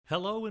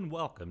Hello and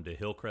welcome to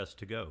Hillcrest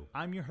To Go.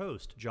 I'm your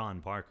host,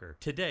 John Parker.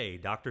 Today,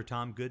 Dr.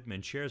 Tom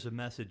Goodman shares a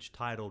message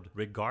titled,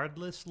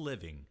 Regardless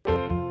Living.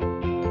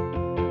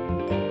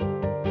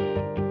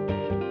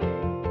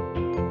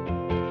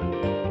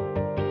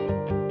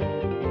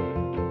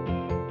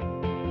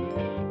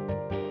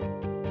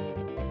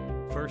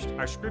 First,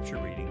 our scripture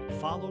reading,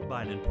 followed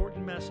by an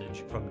important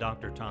message from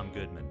Dr. Tom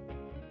Goodman.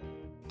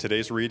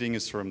 Today's reading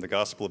is from the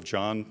Gospel of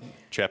John,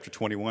 chapter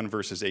 21,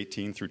 verses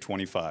 18 through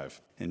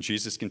 25. And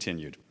Jesus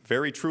continued,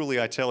 "Very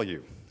truly I tell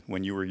you,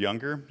 when you were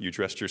younger, you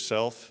dressed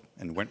yourself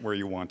and went where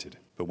you wanted.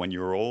 But when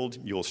you are old,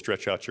 you will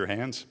stretch out your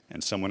hands,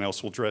 and someone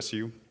else will dress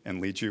you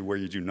and lead you where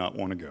you do not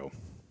want to go."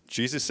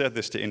 Jesus said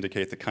this to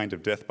indicate the kind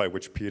of death by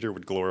which Peter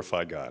would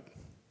glorify God.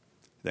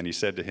 Then he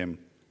said to him,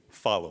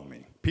 "Follow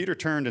me." Peter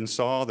turned and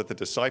saw that the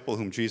disciple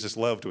whom Jesus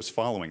loved was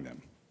following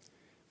them.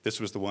 This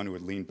was the one who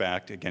had leaned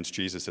back against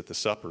Jesus at the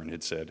supper and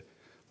had said,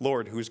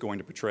 "Lord, who's going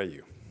to betray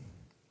you?"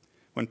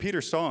 When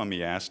Peter saw him,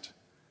 he asked,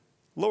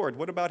 "Lord,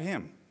 what about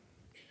him?"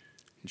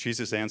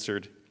 Jesus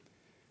answered,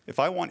 "If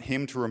I want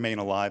him to remain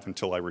alive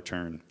until I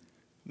return,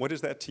 what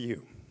is that to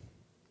you?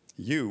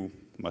 You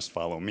must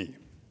follow me."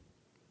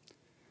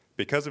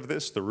 Because of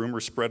this, the rumor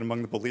spread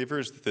among the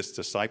believers that this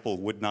disciple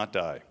would not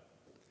die.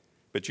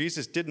 But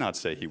Jesus did not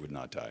say he would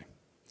not die.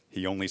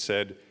 He only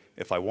said,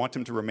 "If I want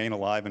him to remain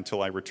alive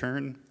until I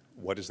return,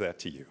 what is that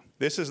to you?"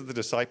 This is the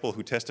disciple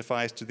who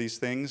testifies to these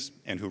things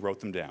and who wrote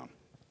them down.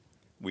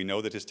 We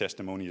know that his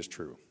testimony is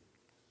true.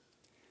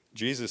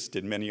 Jesus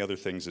did many other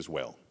things as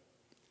well.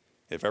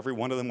 If every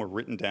one of them were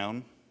written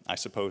down, I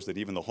suppose that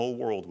even the whole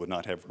world would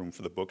not have room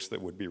for the books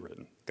that would be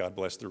written. God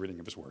bless the reading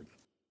of his word.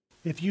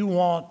 If you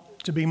want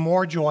to be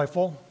more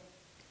joyful,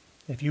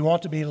 if you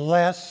want to be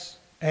less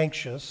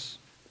anxious,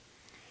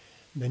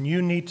 then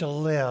you need to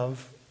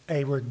live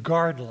a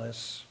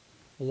regardless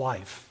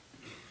life.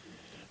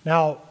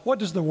 Now, what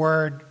does the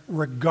word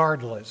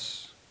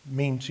regardless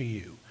mean to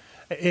you?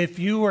 If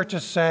you were to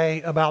say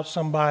about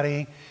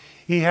somebody,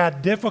 he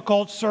had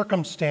difficult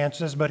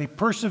circumstances, but he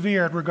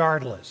persevered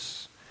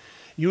regardless,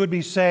 you would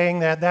be saying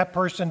that that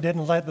person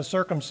didn't let the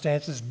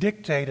circumstances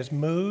dictate his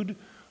mood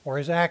or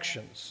his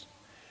actions.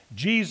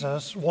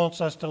 Jesus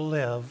wants us to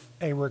live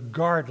a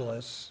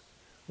regardless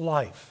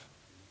life.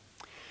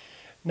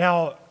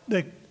 Now,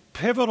 the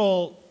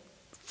pivotal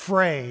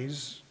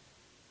phrase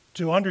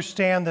to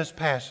understand this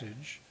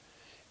passage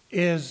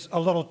is a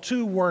little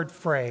two-word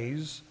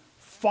phrase,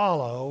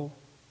 follow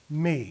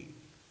me.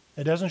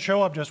 It doesn't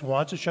show up just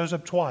once, it shows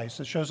up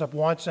twice. It shows up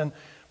once in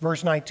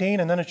verse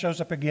 19, and then it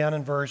shows up again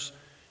in verse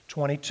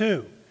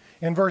 22.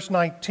 In verse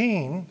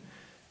 19,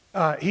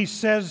 he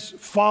says,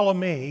 follow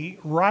me,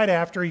 right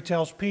after he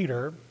tells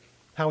Peter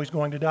how he's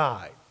going to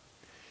die.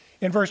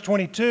 In verse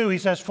 22, he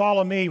says,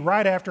 follow me,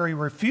 right after he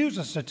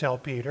refuses to tell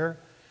Peter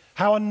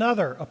how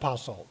another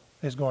apostle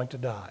is going to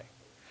die.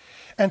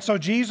 And so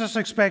Jesus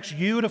expects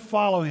you to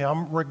follow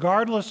him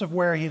regardless of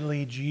where he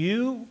leads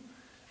you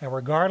and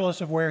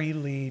regardless of where he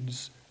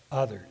leads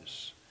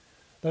others.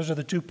 Those are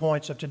the 2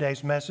 points of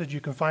today's message.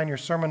 You can find your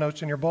sermon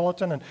notes in your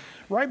bulletin and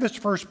write this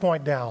first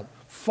point down.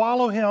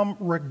 Follow him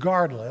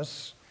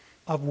regardless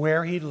of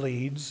where he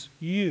leads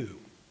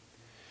you.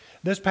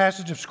 This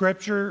passage of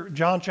Scripture,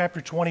 John chapter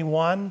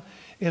 21,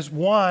 is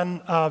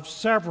one of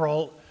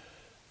several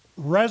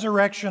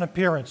resurrection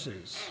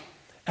appearances.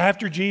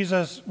 After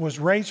Jesus was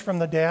raised from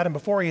the dead and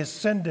before he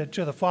ascended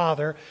to the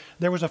Father,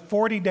 there was a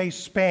 40-day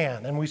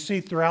span. And we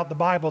see throughout the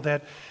Bible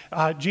that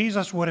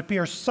Jesus would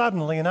appear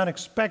suddenly and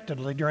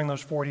unexpectedly during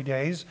those 40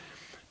 days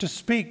to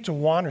speak to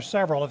one or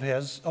several of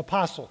his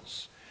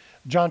apostles.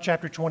 John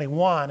chapter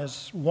 21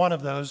 is one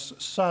of those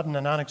sudden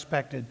and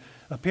unexpected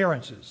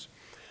appearances.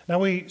 Now,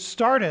 we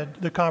started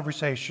the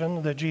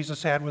conversation that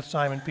Jesus had with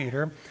Simon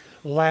Peter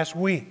last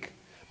week.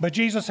 But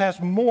Jesus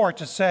has more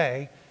to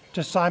say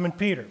to Simon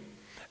Peter.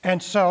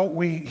 And so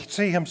we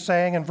see him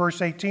saying in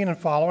verse 18 and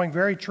following,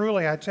 very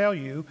truly I tell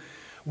you,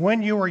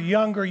 when you were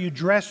younger you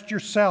dressed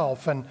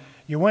yourself and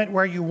you went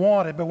where you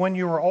wanted, but when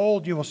you are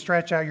old you will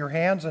stretch out your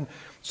hands and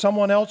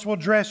someone else will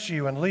dress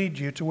you and lead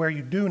you to where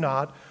you do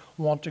not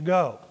want to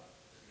go.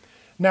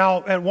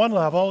 Now, at one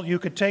level, you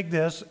could take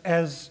this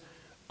as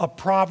a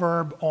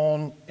proverb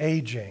on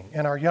aging.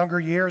 In our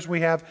younger years,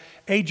 we have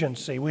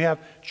agency. We have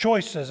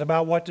choices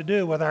about what to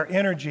do with our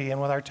energy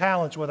and with our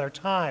talents, with our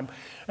time.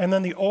 And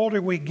then the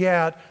older we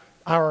get,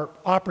 our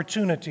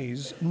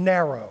opportunities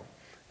narrow.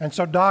 And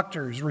so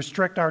doctors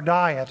restrict our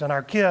diet, and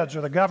our kids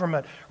or the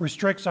government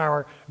restricts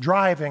our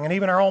driving, and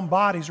even our own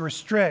bodies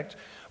restrict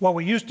what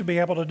we used to be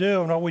able to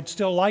do and what we'd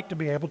still like to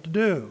be able to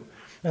do.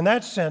 In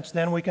that sense,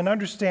 then, we can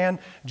understand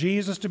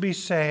Jesus to be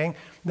saying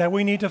that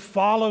we need to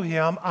follow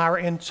him our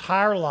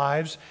entire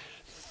lives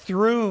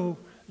through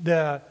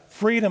the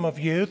freedom of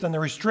youth and the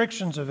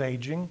restrictions of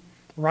aging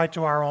right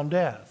to our own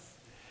death.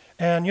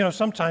 And,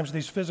 sometimes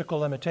these physical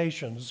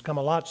limitations come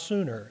a lot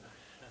sooner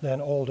than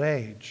old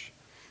age.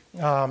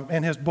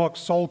 In his book,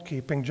 Soul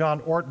Keeping, John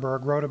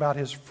Ortberg wrote about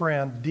his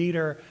friend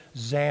Dieter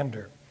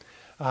Zander.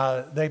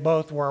 They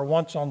both were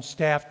once on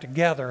staff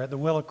together at the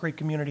Willow Creek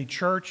Community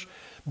Church,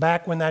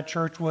 back when that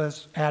church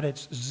was at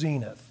its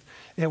zenith.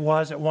 It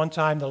was at one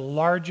time the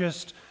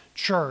largest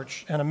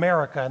church in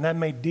America, and that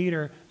made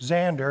Dieter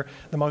Zander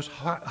the most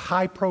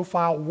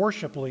high-profile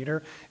worship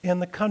leader in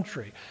the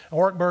country.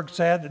 Ortberg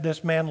said that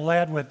this man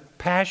led with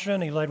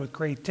passion, he led with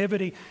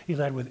creativity, he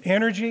led with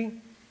energy,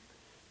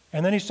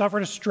 and then he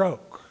suffered a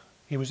stroke.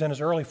 He was in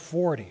his early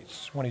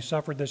 40s when he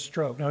suffered this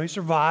stroke. Now, he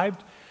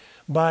survived,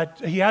 but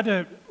he had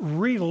to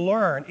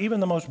relearn even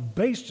the most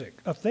basic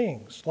of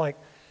things, like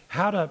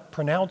how to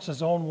pronounce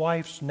his own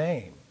wife's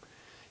name.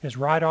 His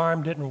right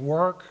arm didn't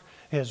work.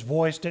 His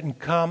voice didn't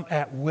come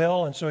at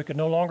will, and so he could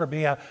no longer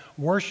be a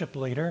worship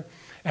leader.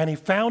 And he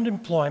found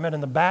employment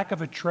in the back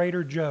of a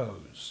Trader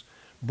Joe's,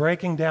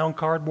 breaking down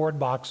cardboard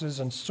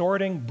boxes and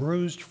sorting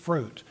bruised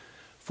fruit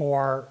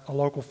for a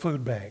local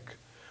food bank.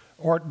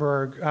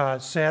 Ortberg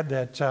said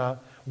that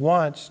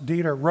once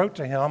Dieter wrote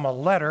to him a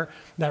letter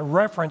that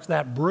referenced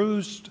that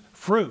bruised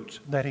fruit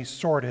that he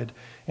sorted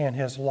in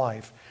his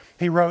life.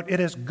 He wrote, "It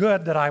is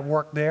good that I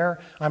work there.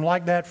 I'm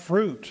like that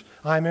fruit.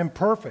 I'm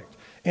imperfect.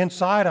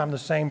 Inside, I'm the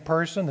same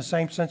person, the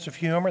same sense of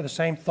humor, the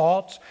same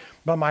thoughts,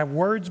 but my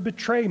words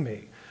betray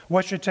me.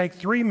 What should take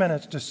 3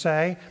 minutes to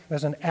say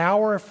is an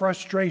hour of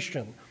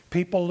frustration.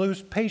 People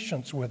lose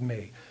patience with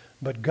me,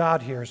 but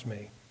God hears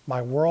me.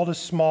 My world is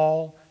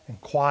small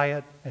and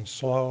quiet and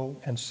slow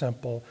and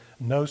simple.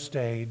 No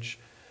stage,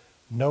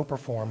 no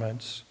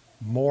performance,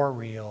 more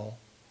real,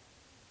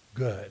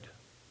 good."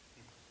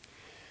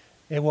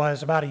 It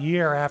was about a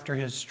year after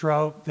his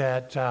stroke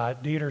that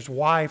Dieter's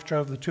wife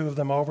drove the two of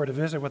them over to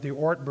visit with the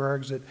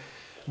Ortbergs at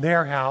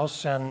their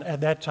house. And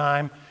at that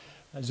time,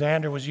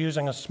 Zander was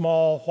using a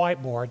small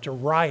whiteboard to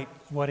write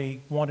what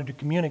he wanted to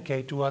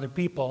communicate to other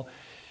people.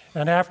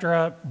 And after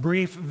a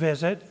brief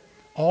visit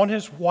on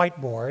his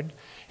whiteboard,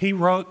 he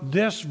wrote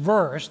this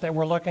verse that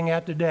we're looking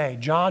at today,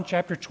 John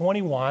chapter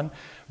 21,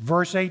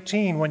 verse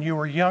 18. "When you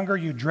were younger,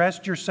 you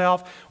dressed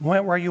yourself,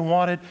 went where you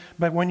wanted,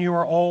 but when you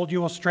are old, you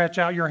will stretch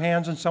out your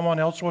hands and someone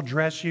else will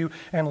dress you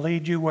and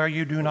lead you where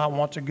you do not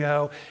want to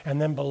go."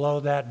 And then below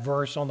that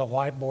verse on the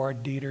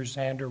whiteboard, Dieter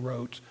Zander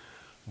wrote,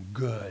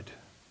 "Good."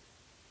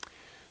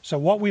 So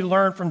what we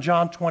learn from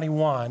John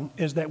 21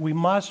 is that we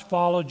must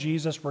follow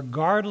Jesus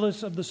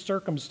regardless of the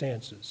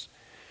circumstances.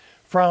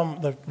 From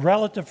the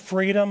relative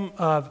freedom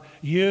of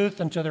youth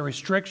and to the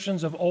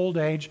restrictions of old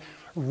age,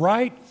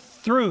 right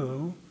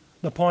through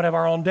the point of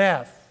our own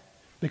death,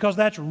 because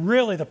that's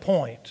really the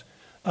point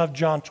of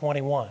John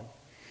 21.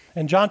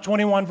 In John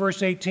 21,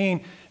 verse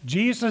 18,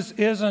 Jesus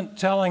isn't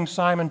telling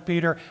Simon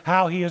Peter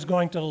how he is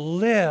going to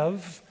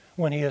live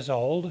when he is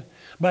old,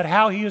 but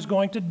how he is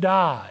going to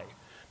die.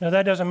 Now,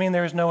 that doesn't mean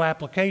there is no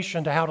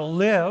application to how to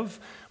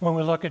live when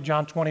we look at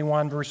John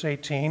 21, verse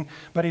 18,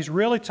 but he's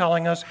really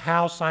telling us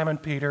how Simon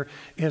Peter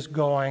is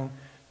going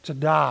to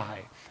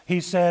die. He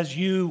says,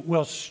 "You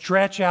will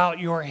stretch out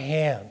your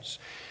hands."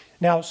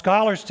 Now,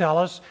 scholars tell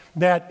us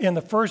that in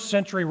the first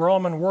century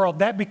Roman world,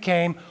 that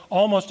became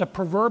almost a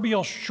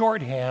proverbial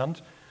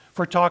shorthand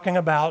for talking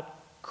about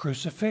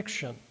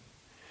crucifixion.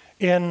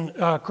 In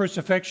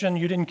crucifixion,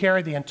 you didn't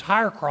carry the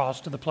entire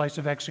cross to the place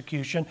of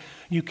execution.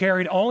 You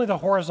carried only the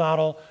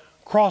horizontal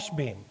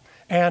crossbeam.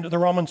 And the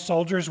Roman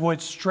soldiers would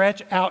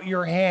stretch out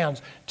your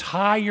hands,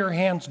 tie your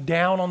hands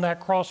down on that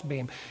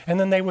crossbeam, and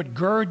then they would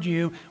gird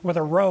you with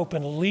a rope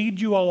and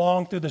lead you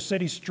along through the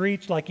city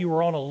streets like you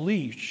were on a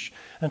leash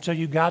until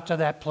you got to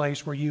that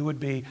place where you would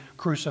be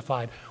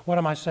crucified. What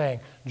am I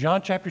saying?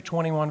 John chapter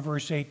 21,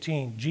 verse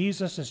 18,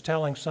 Jesus is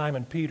telling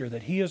Simon Peter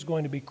that he is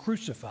going to be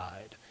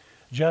crucified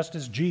just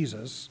as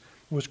Jesus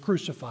was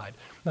crucified.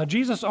 Now,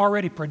 Jesus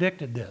already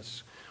predicted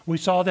this. We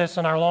saw this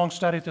in our long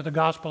study through the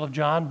Gospel of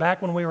John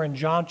back when we were in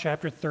John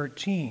chapter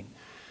 13.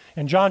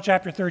 In John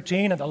chapter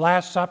 13, at the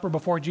Last Supper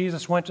before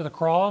Jesus went to the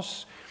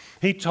cross,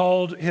 he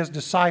told his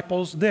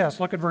disciples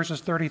this. Look at verses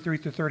 33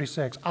 through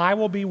 36. "I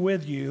will be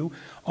with you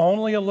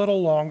only a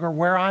little longer.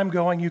 Where I'm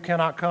going, you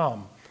cannot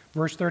come."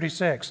 Verse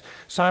 36,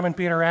 Simon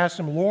Peter asked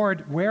him,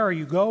 "Lord, where are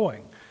you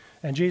going?"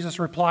 And Jesus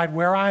replied,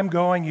 "Where I'm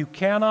going, you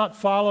cannot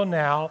follow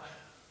now,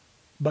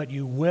 but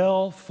you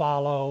will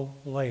follow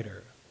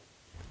later."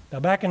 Now,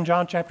 back in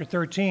John chapter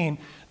 13,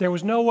 there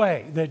was no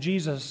way that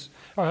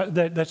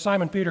that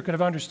Simon Peter could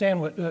have understood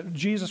what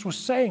Jesus was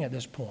saying at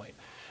this point.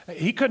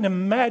 He couldn't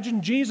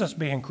imagine Jesus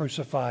being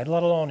crucified,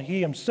 let alone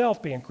he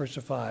himself being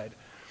crucified.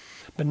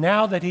 But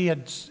now that he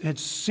had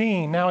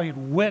seen, now he'd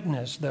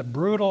witnessed the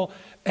brutal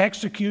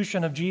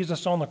execution of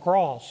Jesus on the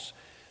cross,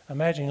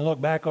 imagine you look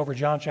back over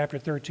John chapter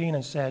 13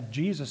 and said,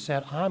 Jesus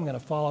said, "I'm going to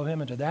follow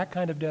him into that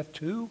kind of death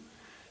too."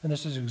 And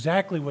this is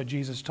exactly what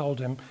Jesus told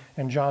him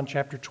in John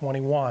chapter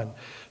 21.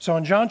 So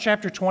in John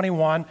chapter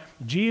 21,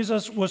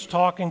 Jesus was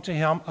talking to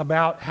him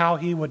about how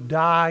he would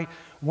die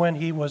when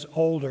he was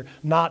older,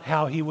 not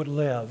how he would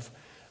live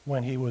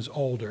when he was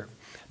older.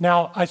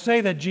 Now, I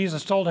say that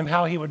Jesus told him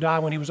how he would die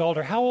when he was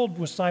older. How old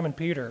was Simon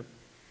Peter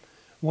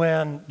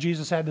when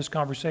Jesus had this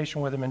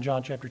conversation with him in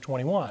John chapter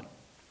 21?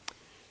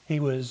 He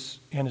was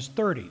in his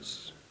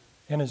 30s,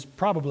 in his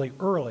probably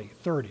early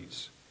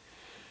 30s.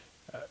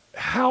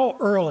 How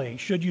early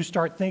should you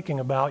start thinking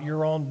about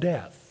your own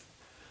death?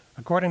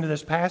 according to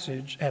this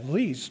passage, at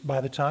least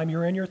by the time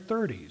you're in your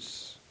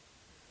 30s.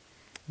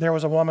 There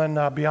was a woman,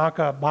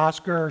 Bianca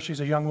Bosker,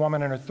 she's a young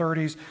woman in her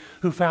 30s,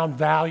 who found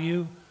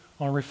value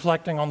on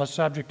reflecting on the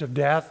subject of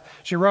death.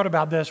 She wrote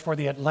about this for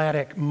the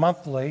Atlantic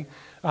Monthly.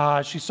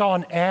 She saw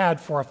an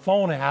ad for a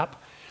phone app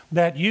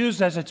that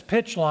used as its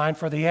pitch line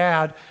for the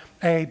ad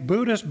a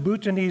Buddhist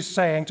Bhutanese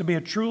saying, to be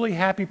a truly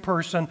happy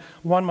person,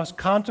 one must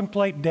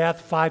contemplate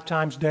death 5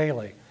 times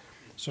daily.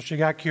 So she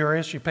got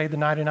curious. She paid the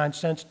 99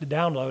 cents to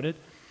download it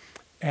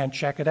and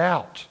check it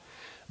out.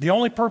 The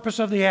only purpose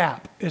of the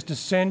app is to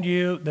send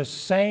you the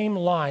same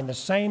line, the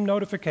same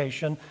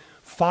notification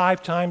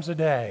 5 times a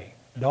day.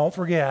 Don't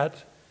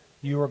forget,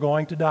 you are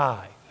going to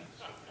die.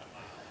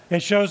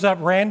 It shows up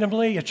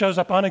randomly. It shows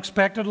up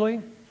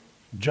unexpectedly,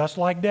 just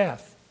like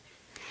death.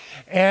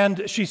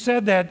 And she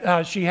said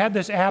that she had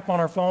this app on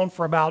her phone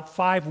for about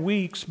 5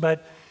 weeks,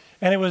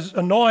 and it was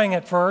annoying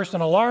at first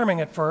and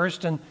alarming at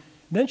first, and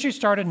then she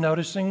started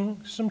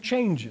noticing some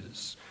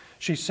changes.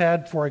 She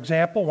said, for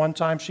example, one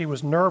time she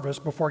was nervous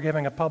before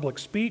giving a public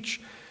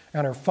speech,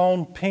 and her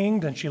phone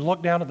pinged, and she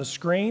looked down at the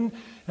screen,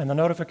 and the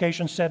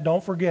notification said,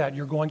 "Don't forget,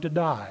 you're going to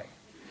die."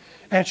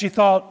 And she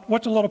thought,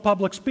 what's a little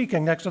public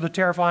speaking next to the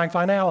terrifying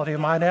finality of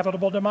my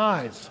inevitable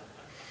demise?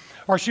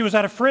 Or she was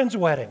at a friend's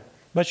wedding,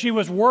 but she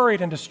was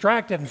worried and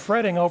distracted and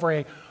fretting over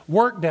a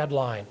work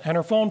deadline, and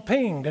her phone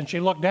pinged, and she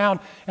looked down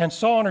and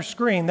saw on her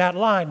screen that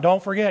line,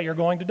 "Don't forget, you're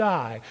going to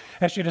die."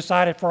 And she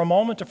decided for a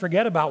moment to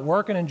forget about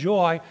work and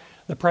enjoy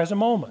the present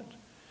moment.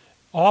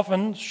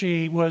 Often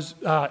she was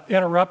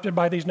interrupted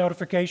by these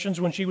notifications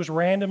when she was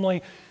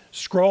randomly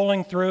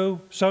scrolling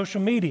through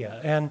social media,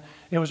 and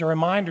it was a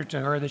reminder to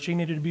her that she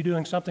needed to be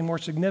doing something more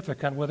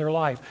significant with her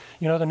life.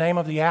 You know the name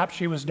of the app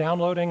she was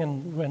downloading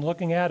and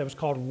looking at? It was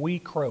called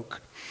WeCroak.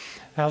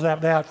 How's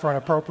that for an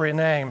appropriate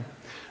name?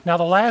 Now,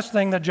 the last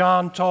thing that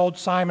John told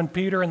Simon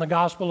Peter in the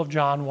Gospel of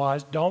John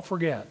was, don't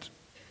forget,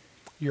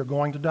 you're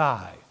going to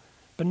die.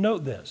 But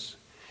note this,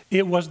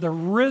 it was the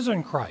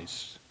risen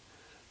Christ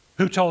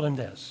who told him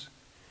this.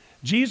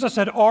 Jesus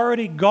had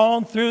already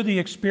gone through the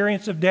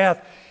experience of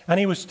death, and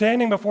he was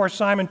standing before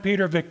Simon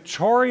Peter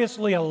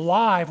victoriously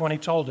alive when he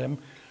told him,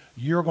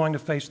 you're going to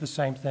face the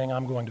same thing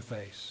I'm going to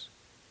face.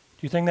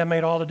 Do you think that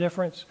made all the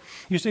difference?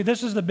 You see,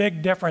 this is the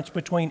big difference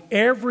between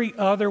every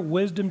other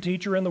wisdom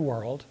teacher in the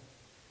world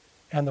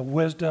and the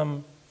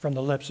wisdom from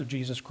the lips of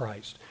Jesus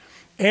Christ.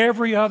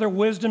 Every other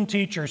wisdom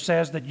teacher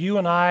says that you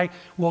and I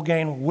will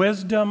gain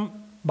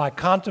wisdom by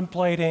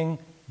contemplating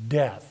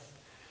death.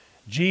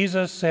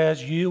 Jesus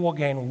says you will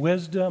gain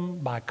wisdom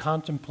by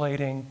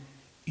contemplating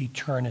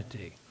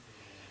eternity.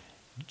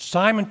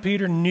 Simon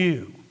Peter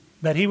knew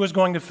that he was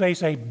going to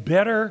face a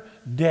bitter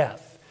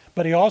death,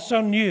 but he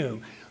also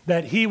knew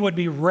that he would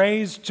be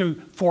raised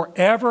to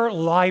forever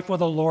life with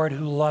the Lord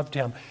who loved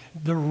him.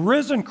 The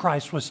risen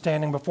Christ was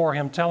standing before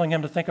him, telling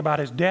him to think about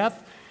his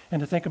death and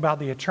to think about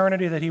the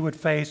eternity that he would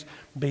face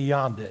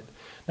beyond it.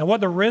 Now, what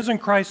the risen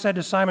Christ said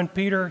to Simon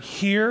Peter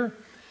here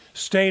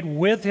stayed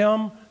with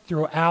him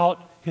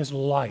throughout his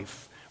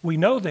life. We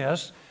know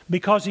this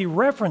because he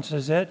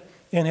references it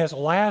in his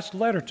last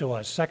letter to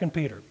us, 2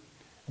 Peter.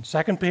 In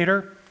 2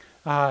 Peter,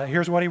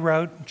 here's what he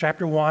wrote,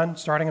 chapter 1,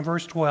 starting in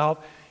verse 12.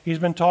 He's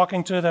been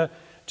talking to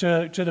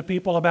the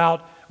people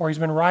about, or he's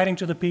been writing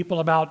to the people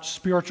about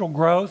spiritual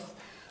growth,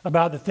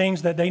 about the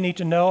things that they need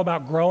to know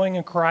about growing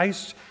in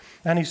Christ.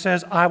 And he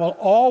says, I will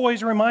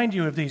always remind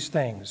you of these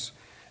things,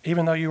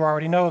 even though you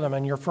already know them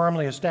and you're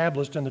firmly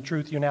established in the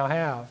truth you now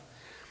have.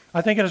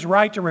 I think it is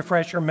right to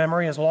refresh your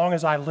memory as long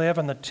as I live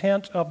in the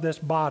tent of this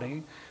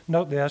body.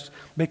 Note this,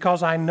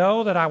 because I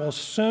know that I will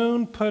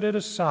soon put it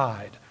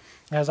aside,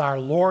 as our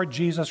Lord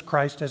Jesus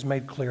Christ has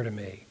made clear to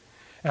me.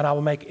 And I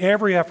will make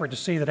every effort to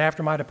see that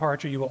after my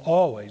departure you will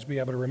always be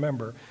able to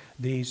remember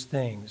these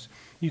things.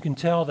 You can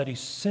tell that he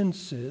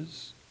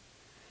senses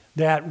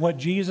that what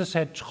Jesus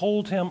had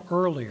told him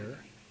earlier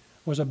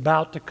was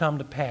about to come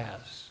to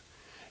pass.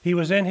 He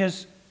was in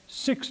his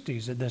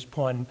 60s at this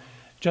point,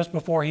 just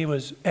before he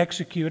was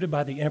executed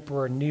by the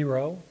Emperor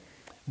Nero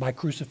by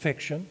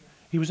crucifixion.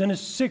 He was in his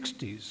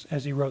 60s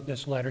as he wrote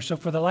this letter. So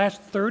for the last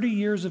 30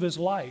 years of his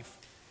life,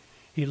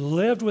 he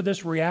lived with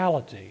this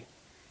reality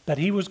that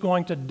he was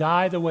going to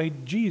die the way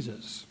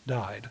Jesus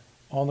died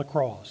on the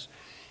cross.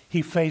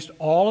 He faced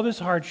all of his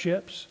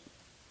hardships.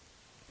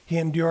 He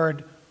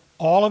endured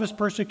all of his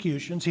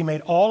persecutions. He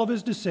made all of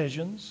his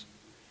decisions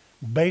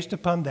based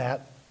upon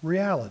that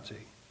reality.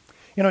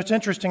 You know, it's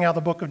interesting how the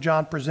book of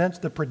John presents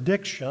the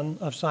prediction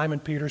of Simon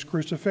Peter's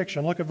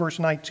crucifixion. Look at verse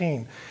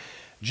 19.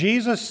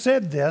 Jesus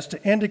said this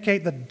to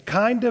indicate the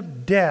kind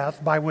of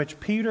death by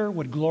which Peter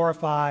would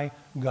glorify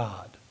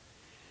God.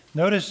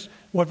 Notice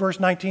what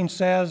verse 19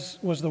 says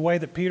was the way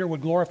that Peter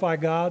would glorify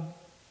God.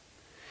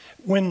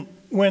 When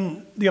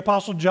the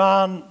Apostle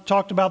John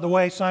talked about the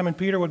way Simon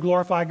Peter would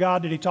glorify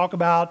God, did he talk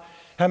about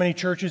how many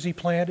churches he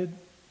planted?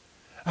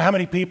 How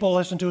many people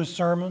listened to his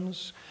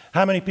sermons?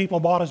 How many people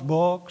bought his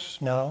books?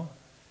 No.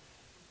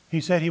 He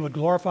said he would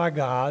glorify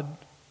God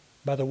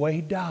by the way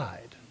he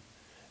died.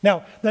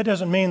 Now, that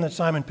doesn't mean that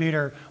Simon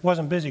Peter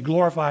wasn't busy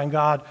glorifying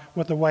God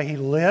with the way he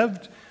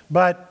lived,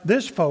 but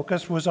this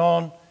focus was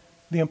on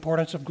the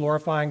importance of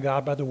glorifying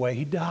God by the way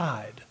he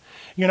died.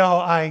 You know,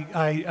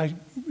 I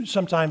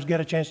sometimes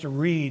get a chance to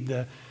read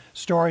the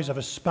stories of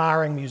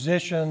aspiring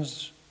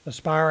musicians,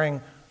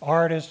 aspiring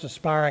artists,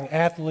 aspiring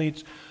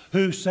athletes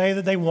who say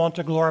that they want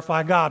to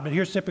glorify God. But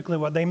here's typically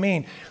what they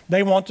mean.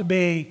 They want to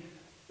be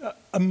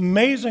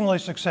amazingly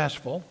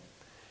successful,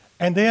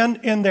 and then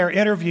in their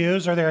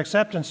interviews or their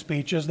acceptance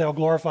speeches, they'll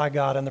glorify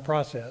God in the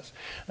process.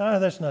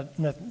 It's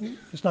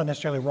not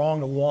necessarily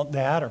wrong to want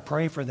that or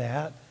pray for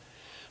that.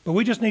 But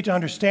we just need to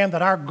understand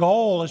that our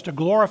goal is to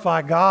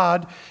glorify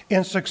God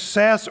in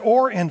success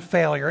or in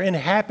failure, in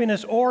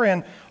happiness or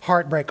in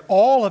heartbreak.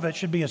 All of it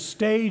should be a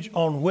stage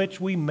on which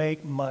we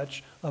make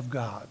much of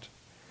God.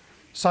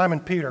 Simon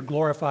Peter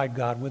glorified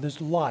God with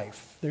his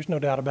life. There's no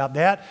doubt about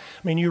that. I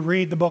mean, you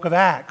read the book of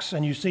Acts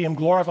and you see him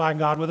glorifying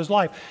God with his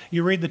life.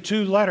 You read the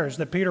two letters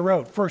that Peter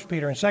wrote, 1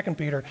 Peter and 2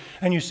 Peter,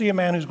 and you see a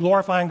man who's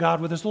glorifying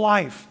God with his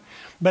life.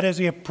 But as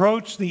he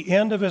approached the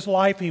end of his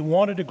life, he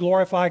wanted to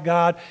glorify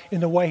God in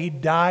the way he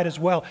died as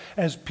well.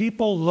 As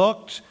people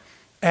looked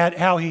at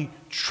how he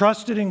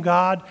trusted in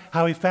God,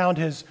 how he found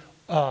his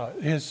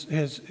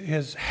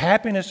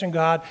happiness in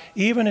God,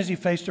 even as he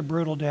faced a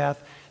brutal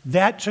death,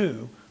 that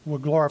too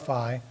would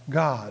glorify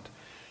God.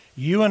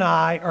 You and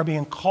I are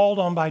being called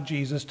on by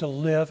Jesus to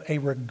live a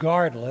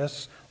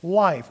regardless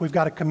life. We've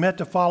got to commit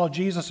to follow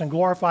Jesus and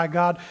glorify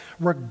God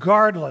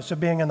regardless of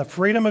being in the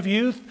freedom of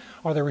youth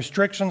or the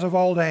restrictions of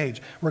old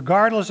age,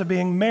 regardless of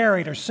being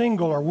married or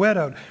single or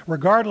widowed,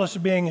 regardless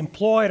of being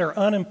employed or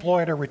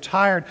unemployed or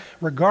retired,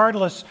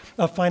 regardless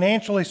of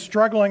financially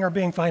struggling or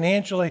being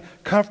financially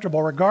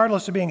comfortable,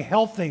 regardless of being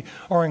healthy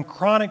or in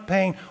chronic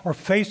pain or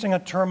facing a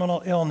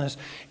terminal illness.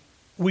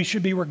 We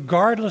should be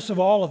regardless of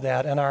all of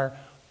that, and our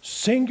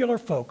singular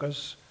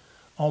focus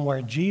on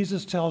where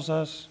Jesus tells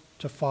us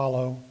to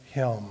follow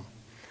him.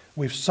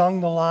 We've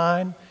sung the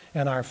line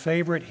in our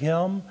favorite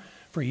hymn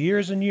for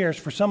years and years,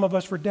 for some of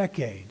us for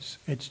decades.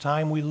 It's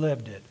time we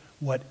lived it.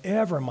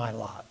 Whatever my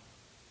lot,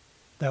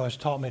 thou hast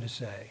taught me to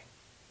say,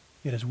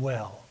 it is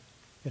well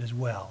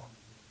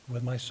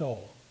with my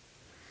soul.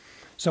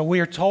 So we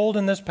are told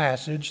in this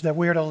passage that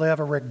we are to live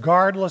a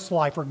regardless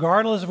life,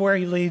 regardless of where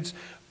he leads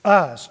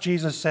us.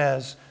 Jesus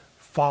says,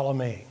 follow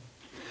me.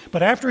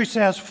 But after he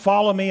says,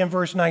 follow me in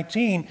verse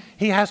 19,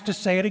 he has to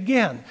say it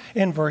again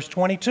in verse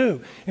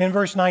 22. In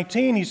verse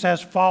 19, he says,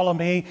 follow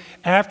me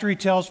after he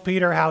tells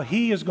Peter how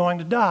he is going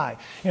to die.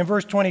 In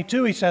verse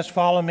 22, he says,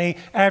 follow me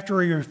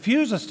after he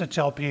refuses to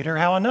tell Peter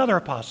how another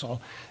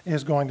apostle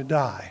is going to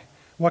die.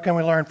 What can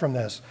we learn from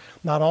this?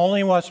 Not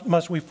only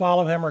must we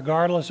follow him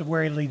regardless of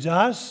where he leads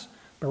us,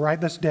 but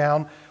write this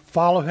down,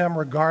 follow him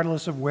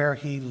regardless of where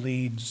he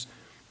leads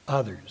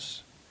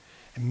others.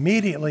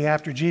 Immediately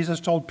after Jesus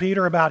told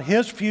Peter about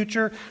his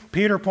future,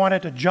 Peter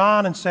pointed to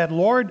John and said,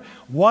 Lord,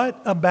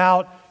 what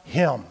about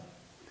him?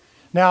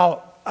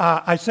 Now,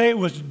 I say it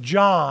was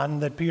John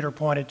that Peter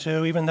pointed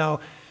to, even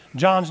though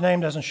John's name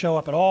doesn't show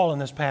up at all in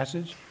this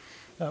passage.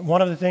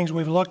 One of the things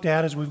we've looked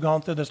at as we've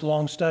gone through this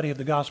long study of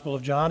the Gospel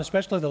of John,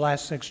 especially the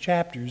last 6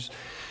 chapters,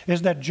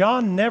 is that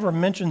John never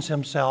mentions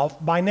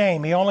himself by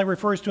name. He only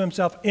refers to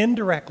himself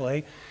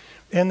indirectly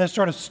in this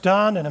sort of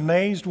stunned and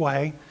amazed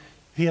way.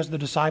 He is the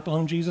disciple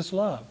whom Jesus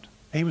loved.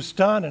 He was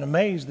stunned and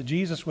amazed that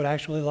Jesus would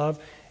actually love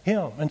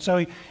him. And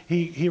so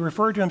he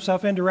referred to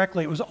himself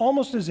indirectly. It was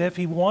almost as if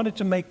he wanted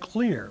to make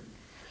clear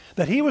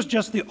that he was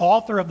just the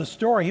author of the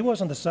story. He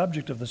wasn't the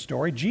subject of the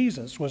story.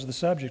 Jesus was the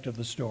subject of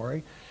the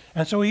story.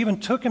 And so he even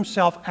took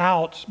himself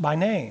out by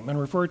name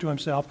and referred to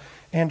himself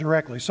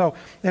indirectly. So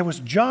it was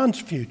John's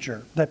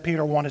future that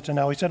Peter wanted to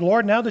know. He said,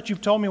 Lord, now that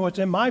you've told me what's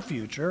in my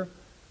future,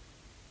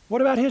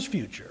 what about his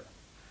future?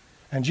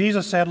 And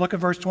Jesus said, look at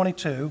verse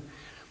 22,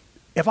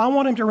 if I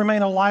want him to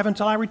remain alive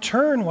until I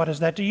return, what is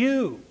that to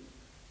you?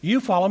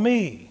 You follow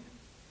me.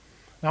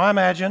 Now I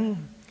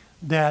imagine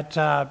that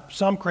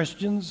some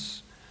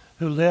Christians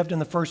who lived in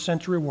the first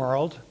century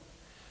world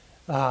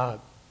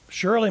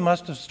surely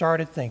must have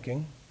started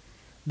thinking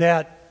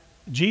that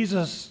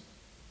Jesus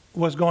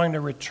was going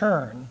to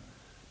return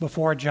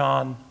before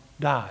John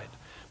died,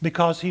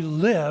 because he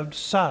lived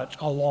such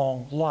a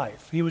long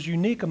life. He was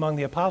unique among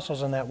the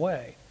apostles in that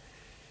way.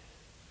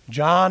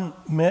 John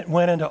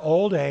went into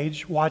old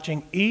age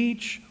watching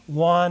each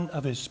one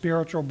of his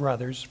spiritual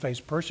brothers face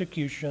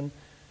persecution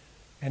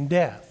and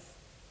death,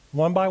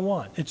 one by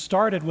one. It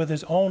started with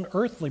his own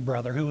earthly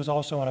brother, who was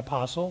also an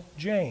apostle,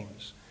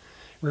 James.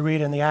 We read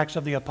in the Acts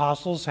of the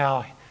Apostles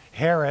how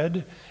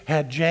Herod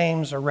had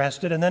James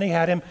arrested, and then he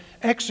had him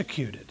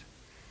executed.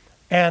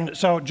 And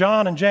so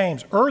John and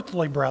James,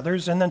 earthly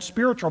brothers, and then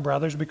spiritual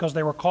brothers, because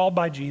they were called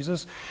by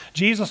Jesus.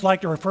 Jesus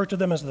liked to refer to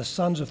them as the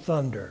sons of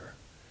thunder.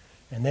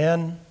 And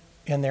then,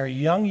 in their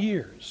young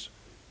years,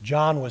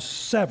 John was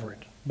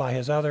severed by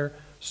his other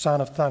son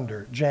of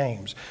thunder,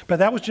 James. But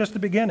that was just the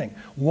beginning.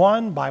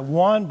 One by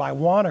one by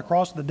one,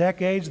 across the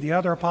decades, the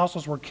other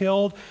apostles were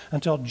killed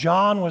until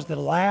John was the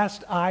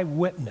last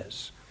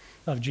eyewitness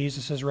of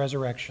Jesus'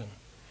 resurrection.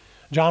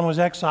 John was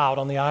exiled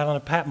on the island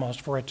of Patmos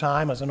for a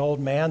time as an old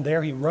man.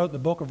 There he wrote the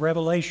book of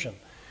Revelation.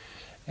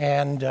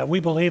 And we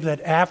believe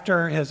that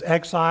after his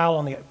exile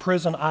on the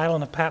prison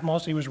island of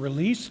Patmos, he was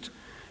released.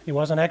 He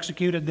wasn't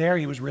executed there.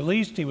 He was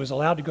released. He was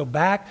allowed to go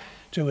back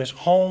to his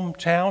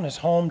hometown, his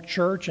home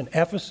church in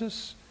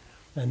Ephesus.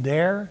 And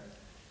there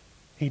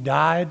he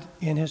died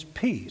in his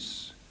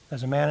peace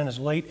as a man in his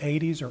late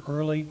 80s or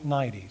early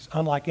 90s,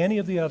 unlike any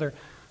of the other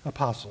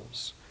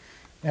apostles.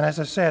 And as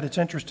I said, it's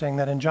interesting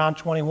that in John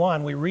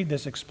 21, we read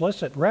this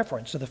explicit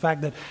reference to the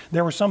fact that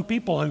there were some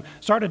people who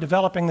started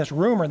developing this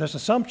rumor, this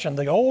assumption.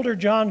 The older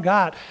John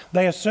got,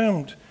 they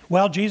assumed,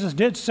 well, Jesus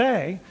did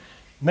say,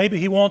 maybe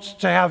he wants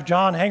to have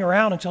John hang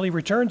around until he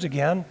returns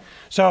again.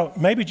 So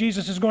maybe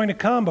Jesus is going to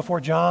come before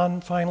John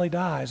finally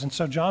dies. And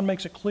so John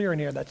makes it clear in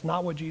here that's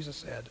not what Jesus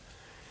said.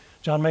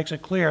 John makes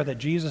it clear that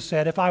Jesus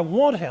said, if I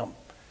want him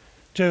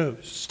to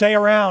stay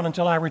around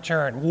until I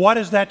return, what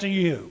is that to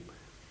you?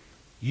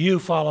 You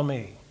follow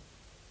me.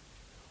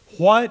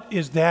 What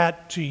is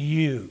that to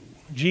you?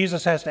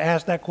 Jesus has to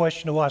ask that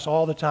question to us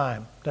all the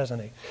time, doesn't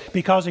he?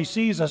 Because he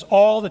sees us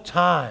all the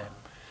time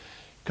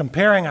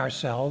comparing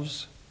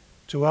ourselves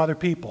to other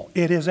people.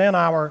 It is in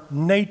our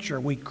nature.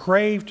 We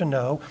crave to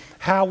know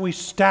how we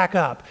stack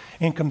up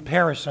in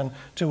comparison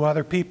to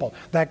other people.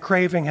 That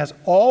craving has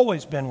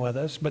always been with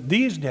us, but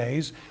these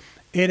days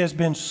it has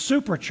been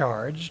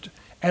supercharged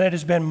and it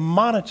has been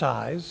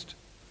monetized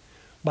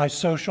by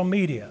social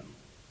media.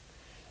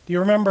 Do you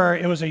remember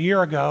it was a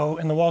year ago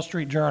in the Wall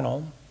Street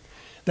Journal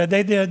that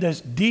they did this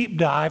deep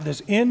dive,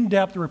 this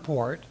in-depth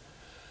report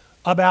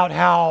about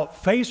how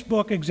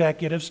Facebook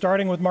executives,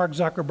 starting with Mark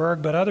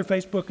Zuckerberg, but other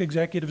Facebook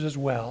executives as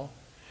well,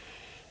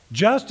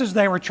 just as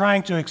they were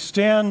trying to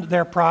extend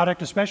their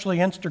product, especially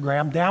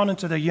Instagram, down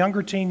into the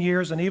younger teen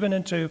years and even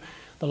into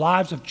the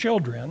lives of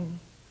children,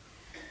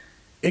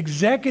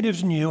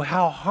 executives knew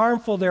how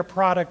harmful their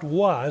product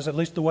was, at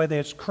least the way they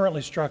had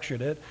currently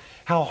structured it,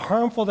 how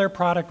harmful their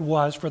product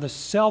was for the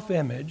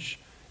self-image,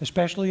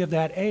 especially of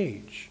that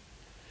age.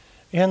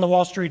 In the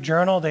Wall Street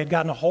Journal, they'd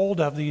gotten a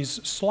hold of these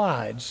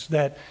slides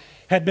that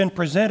had been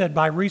presented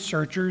by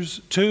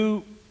researchers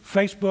to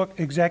Facebook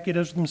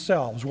executives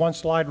themselves. One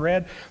slide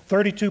read,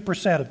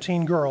 32% of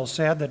teen girls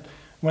said that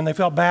when they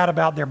felt bad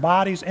about their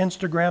bodies,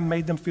 Instagram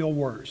made them feel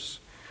worse.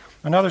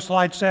 Another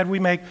slide said, we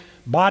make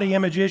body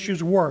image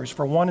issues worse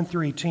for 1 in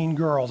 3 teen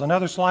girls.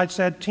 Another slide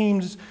said,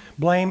 teens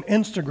blame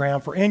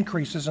Instagram for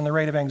increases in the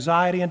rate of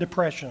anxiety and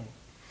depression.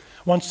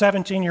 One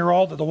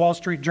 17-year-old that the Wall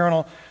Street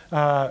Journal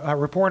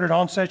reported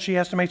on said she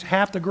estimates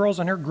half the girls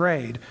in her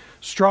grade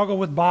struggle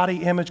with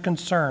body image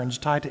concerns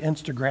tied to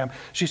Instagram.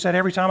 She said,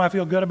 every time I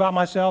feel good about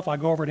myself, I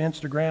go over to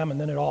Instagram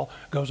and then it all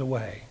goes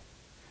away.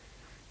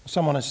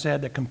 Someone has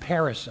said that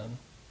comparison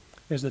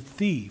is the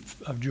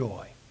thief of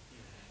joy.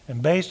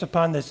 And based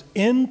upon this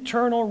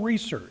internal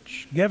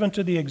research given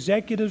to the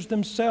executives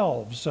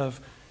themselves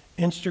of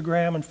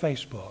Instagram and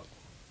Facebook,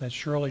 that's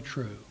surely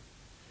true.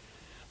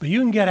 But you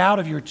can get out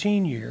of your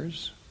teen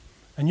years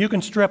and you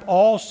can strip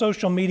all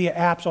social media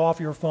apps off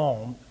your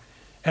phone,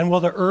 and will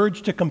the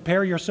urge to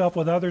compare yourself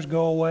with others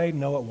go away?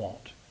 No, it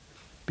won't.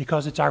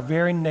 Because it's our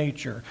very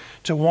nature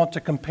to want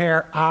to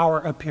compare our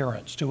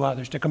appearance to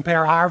others, to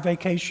compare our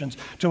vacations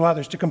to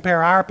others, to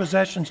compare our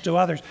possessions to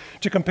others,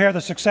 to compare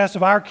the success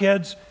of our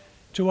kids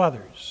to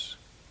others.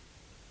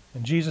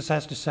 And Jesus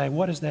has to say,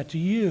 what is that to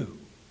you?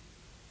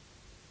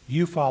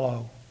 You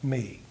follow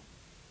me.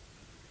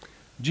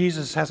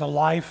 Jesus has a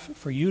life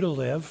for you to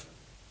live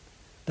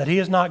that he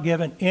has not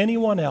given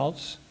anyone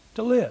else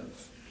to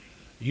live.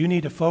 You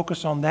need to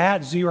focus on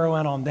that, zero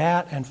in on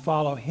that, and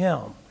follow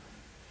him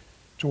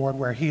toward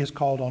where he has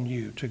called on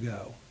you to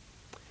go.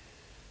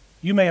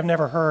 You may have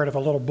never heard of a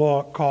little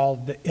book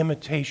called The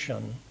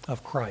Imitation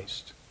of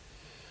Christ,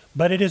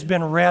 but it has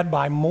been read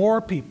by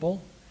more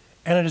people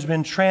and it has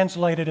been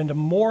translated into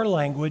more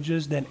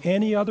languages than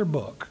any other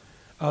book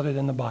other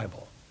than the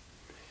Bible.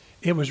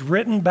 It was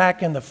written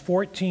back in the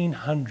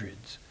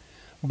 1400s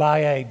by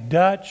a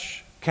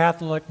Dutch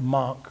Catholic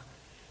monk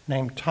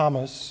named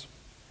Thomas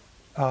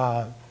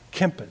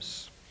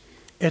Kempis.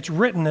 It's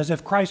written as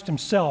if Christ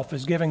himself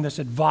is giving this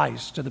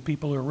advice to the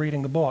people who are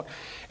reading the book.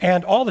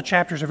 And all the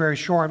chapters are very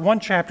short. One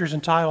chapter is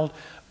entitled,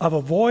 Of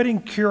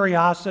Avoiding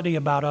Curiosity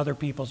About Other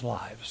People's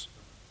Lives.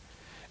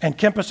 And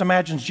Kempis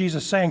imagines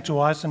Jesus saying to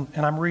us, and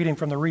I'm reading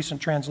from the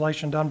recent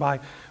translation done by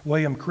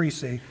William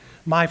Creasy,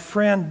 my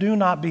friend, do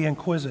not be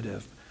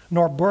inquisitive,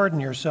 nor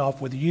burden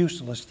yourself with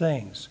useless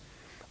things.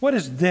 What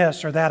is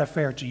this or that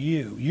affair to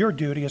you? Your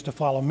duty is to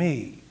follow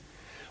me.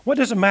 What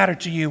does it matter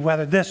to you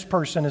whether this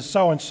person is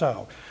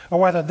so-and-so, or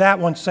whether that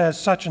one says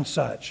such and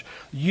such?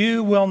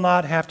 You will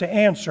not have to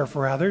answer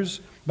for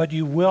others, but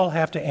you will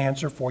have to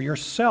answer for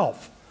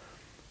yourself.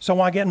 So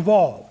why get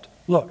involved?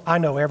 Look, I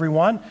know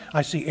everyone.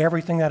 I see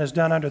everything that is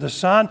done under the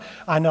sun.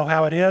 I know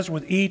how it is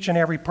with each and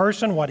every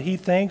person, what he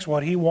thinks,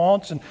 what he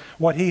wants, and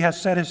what he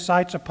has set his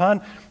sights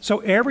upon. So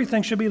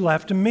everything should be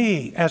left to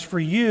me. As for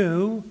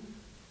you,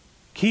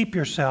 keep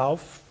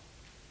yourself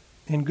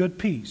in good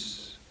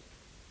peace.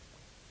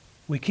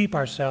 We keep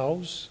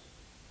ourselves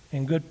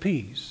in good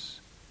peace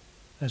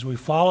as we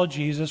follow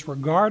Jesus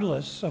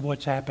regardless of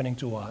what's happening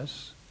to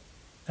us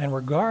and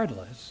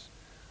regardless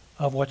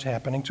of what's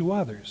happening to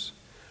others.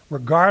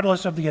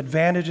 Regardless of the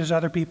advantages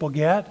other people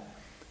get,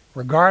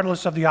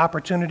 regardless of the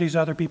opportunities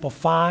other people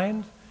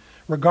find,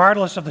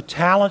 regardless of the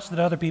talents that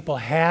other people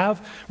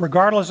have,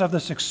 regardless of the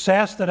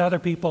success that other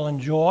people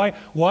enjoy,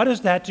 what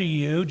is that to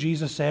you?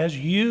 Jesus says,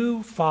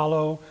 you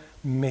follow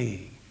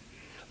me.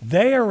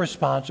 They are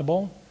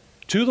responsible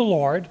to the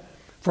Lord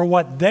for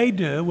what they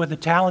do with the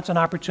talents and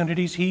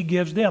opportunities He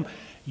gives them.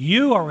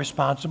 You are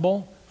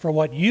responsible for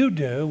what you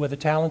do with the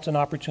talents and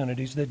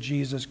opportunities that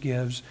Jesus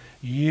gives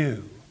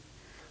you.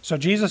 So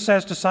Jesus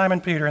says to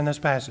Simon Peter in this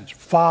passage,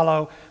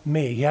 follow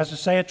me. He has to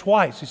say it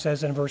twice. He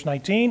says it in verse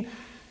 19.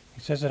 He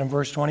says it in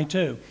verse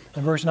 22.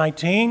 In verse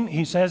 19,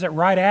 he says it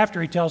right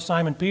after he tells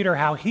Simon Peter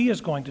how he is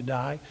going to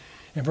die.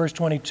 In verse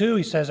 22,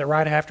 he says it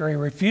right after he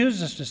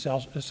refuses to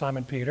tell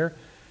Simon Peter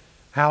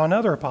how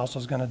another apostle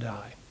is going to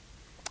die.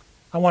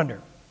 I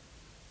wonder,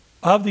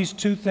 of these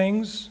two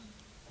things,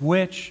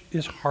 which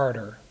is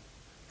harder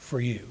for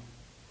you?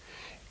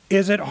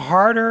 Is it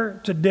harder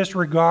to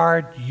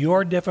disregard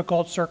your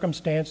difficult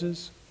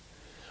circumstances,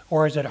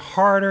 or is it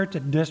harder to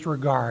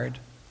disregard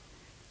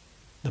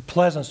the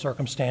pleasant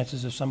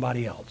circumstances of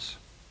somebody else?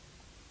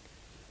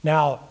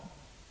 Now,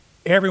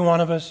 every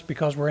one of us,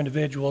 because we're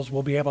individuals,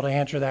 will be able to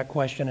answer that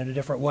question in a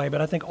different way,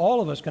 but I think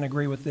all of us can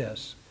agree with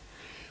this.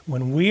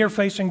 When we are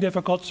facing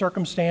difficult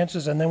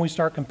circumstances and then we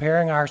start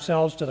comparing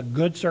ourselves to the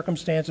good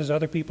circumstances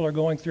other people are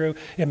going through,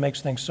 it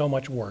makes things so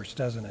much worse,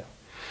 doesn't it?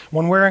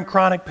 When we're in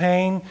chronic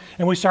pain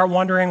and we start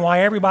wondering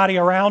why everybody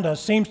around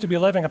us seems to be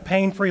living a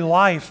pain-free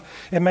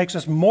life, it makes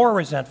us more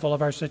resentful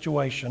of our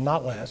situation,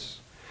 not less.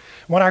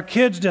 When our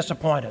kids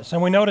disappoint us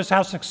and we notice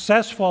how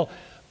successful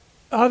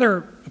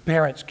other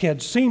parents'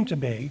 kids seem to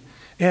be,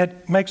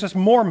 it makes us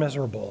more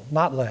miserable,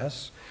 not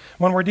less.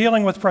 When we're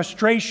dealing with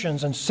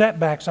frustrations and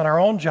setbacks on our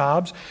own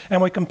jobs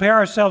and we compare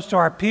ourselves to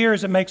our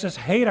peers, it makes us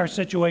hate our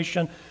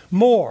situation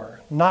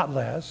more, not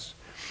less.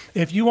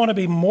 If you want to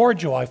be more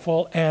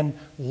joyful and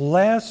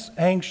less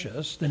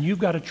anxious, then you've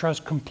got to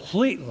trust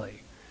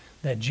completely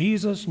that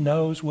Jesus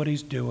knows what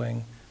He's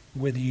doing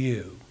with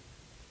you.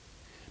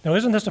 Now,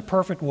 isn't this a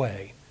perfect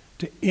way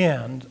to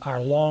end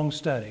our long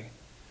study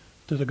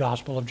through the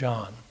Gospel of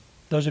John?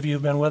 Those of you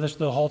who've been with us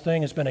through the whole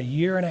thing, it's been a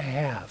year and a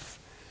half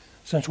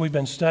since we've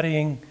been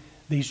studying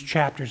these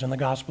chapters in the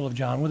Gospel of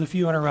John, with a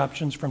few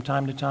interruptions from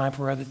time to time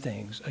for other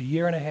things. A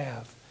year and a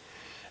half.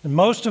 And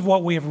most of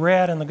what we have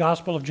read in the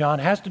Gospel of John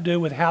has to do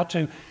with how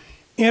to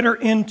enter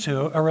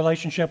into a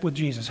relationship with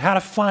Jesus, how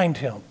to find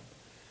Him.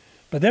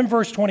 But then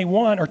verse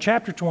 21, or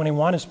chapter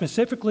 21, is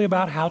specifically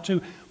about how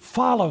to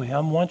follow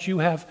Him once you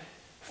have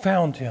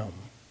found Him.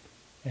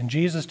 And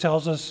Jesus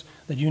tells us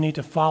that you need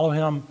to follow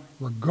Him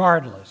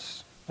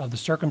regardless of the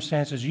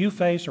circumstances you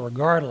face or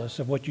regardless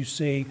of what you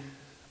see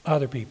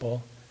other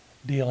people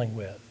dealing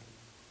with.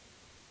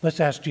 Let's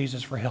ask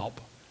Jesus for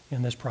help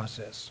in this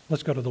process.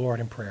 Let's go to the Lord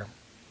in prayer.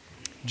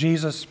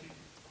 Jesus,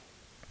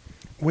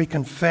 we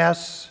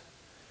confess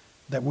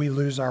that we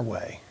lose our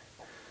way.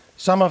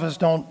 Some of us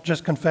don't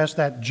just confess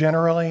that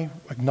generally,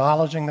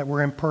 acknowledging that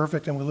we're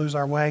imperfect and we lose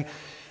our way.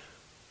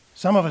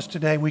 Some of us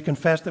today, we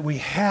confess that we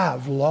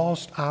have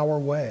lost our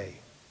way.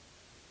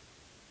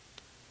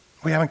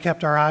 We haven't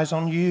kept our eyes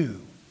on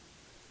you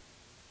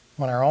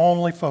when our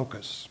only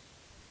focus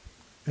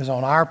is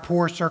on our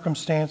poor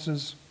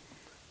circumstances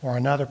or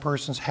another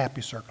person's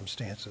happy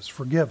circumstances.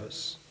 Forgive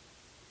us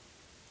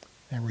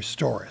and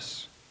restore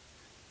us.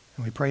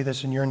 And we pray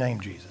this in your name,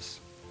 Jesus.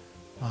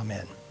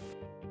 Amen.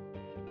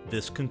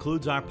 This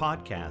concludes our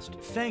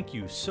podcast. Thank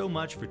you so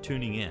much for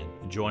tuning in.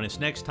 Join us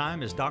next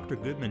time as Dr.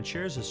 Goodman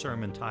shares a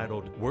sermon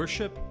titled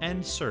Worship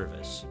and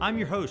Service. I'm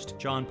your host,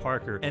 John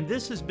Parker, and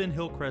this has been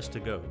Hillcrest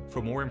to Go.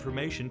 For more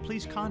information,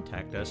 please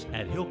contact us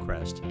at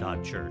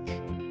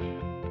hillcrest.church.